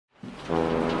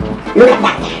Look at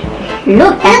that.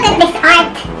 Look at this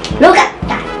art. Look at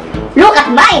that. Look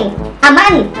at mine. A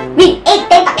man with 8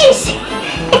 tentacles.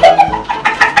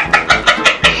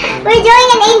 We're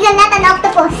drawing an angel, not an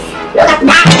octopus. Look at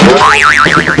that.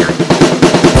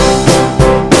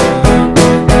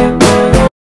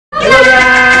 Hello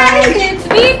guys! It's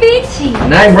me, Pinchy.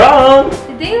 And I'm Rhon.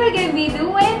 Today we're gonna be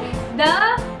doing the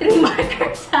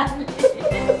 3-marker salad.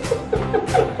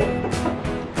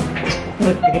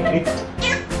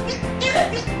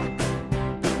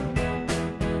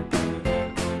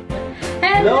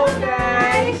 Hello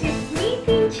guys! It's me,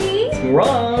 Pinchy. It's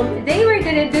Rhon. Today we're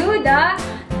gonna do the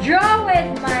Draw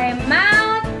with My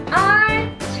Mouth Art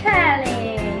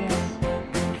Challenge.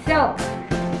 So,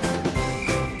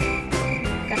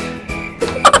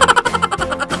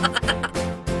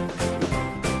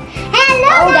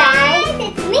 Hello guys,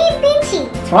 it's me, Pinchy.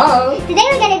 It's Rhon. Today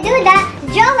we're gonna do the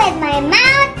Draw with My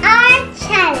Mouth Art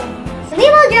Challenge. So we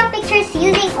will draw pictures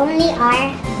using only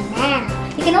our mouth.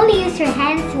 You can only use your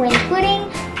hands when putting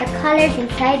the colors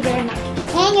inside your mouth.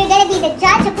 And you're gonna be the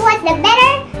judge of who has the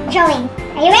better drawing.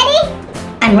 Are you ready?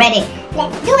 I'm ready.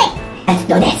 Let's do it. Let's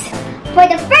do this. For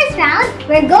the first round,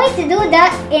 we're going to do the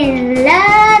in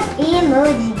love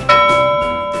emoji.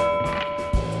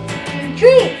 In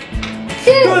 3,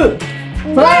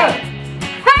 2, 1,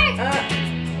 heart!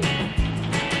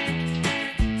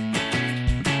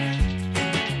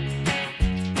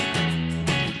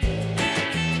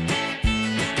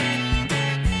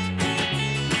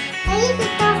 I need to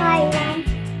so hard, Rhon.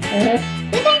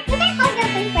 You can hold the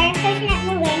paper so it's not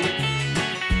moving.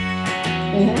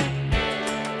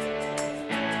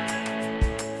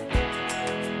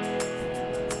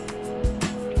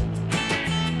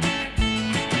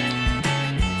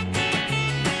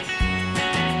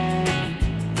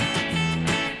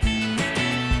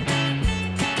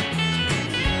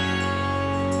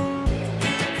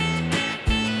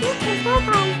 This is so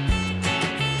fun.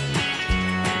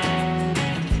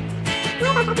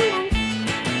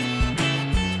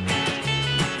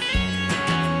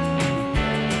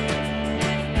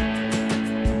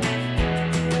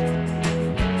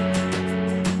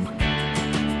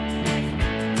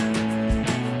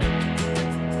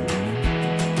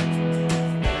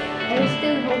 are you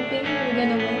still hoping we're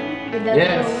gonna win with that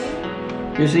Yes.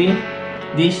 drawing? You see,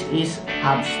 this is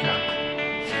abstract.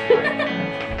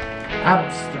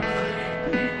 Abstract.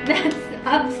 That's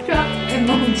abstract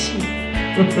emoji.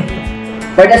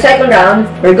 For the second round,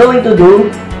 we're going to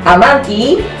do a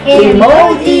monkey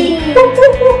emoji.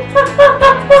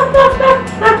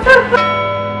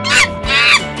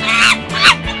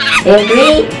 In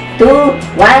 3, 2,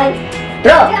 1,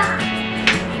 draw.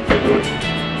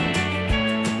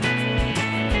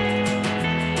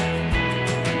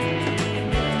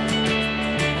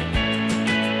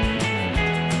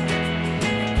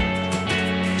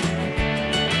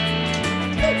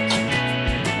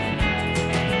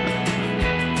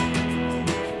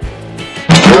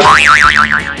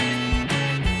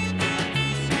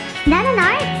 That an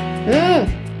art?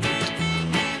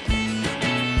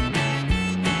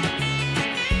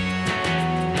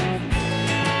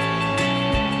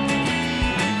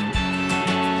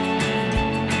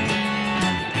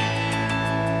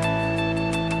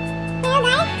 Hello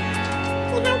guys,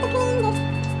 we have to clean this.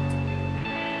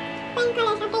 Pen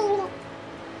colors are paying it.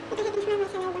 Because I can smell my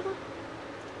saliva here.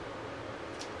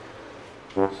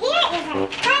 Here is our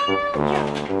final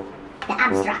drawing. The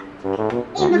abstract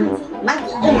Emoji.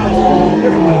 monkey emoji.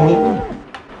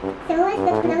 So what's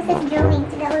the closest drawing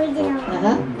to the original?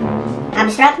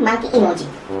 Abstract monkey emoji.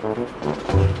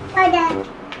 Or the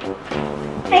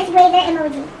first grader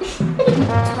emoji?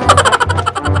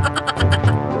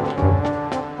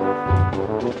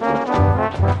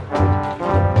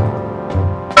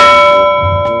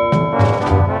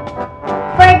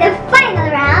 For the final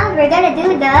round, we're gonna do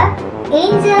the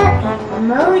angel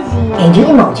emoji. Angel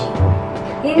emoji.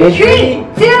 In 3,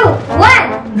 2,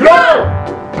 1, Draw!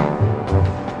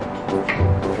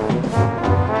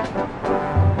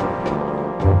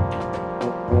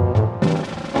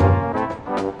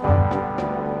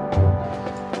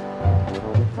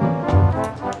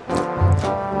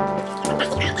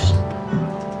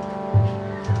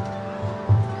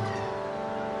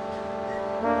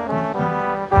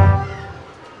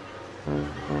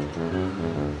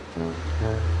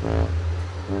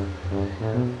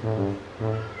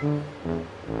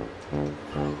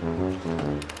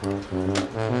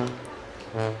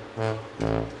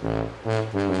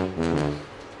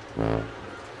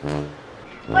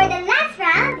 For the last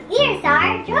round, here's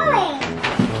our drawing.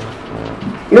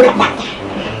 Look at that.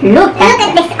 Look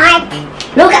at this art.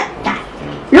 Look at that.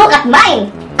 Look at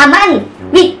mine. A man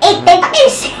with 8 tentacles.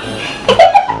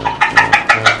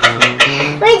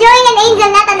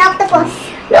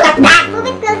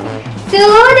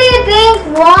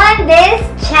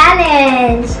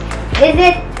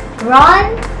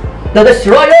 The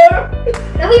destroyer!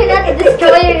 No, you're not the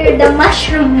destroyer, you're the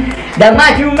mushroom. The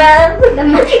mushroom man! The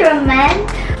mushroom man.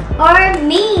 Or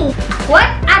me. What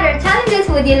other challenges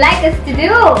would you like us to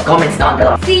do? Comments down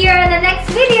below. See you in the next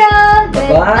video.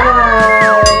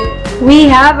 Bye! We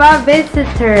have a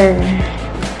visitor.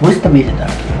 Who's the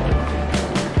visitor?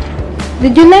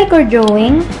 Did you like our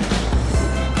drawing?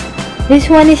 This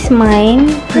one is mine.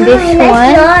 This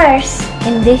one. Yours.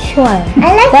 And this one.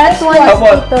 I like That this one one. is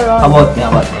How Tito Ron. about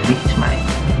this is mine.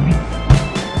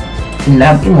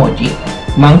 Love emoji.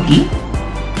 Monkey.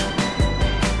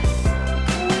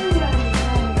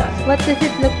 What does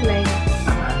it look like?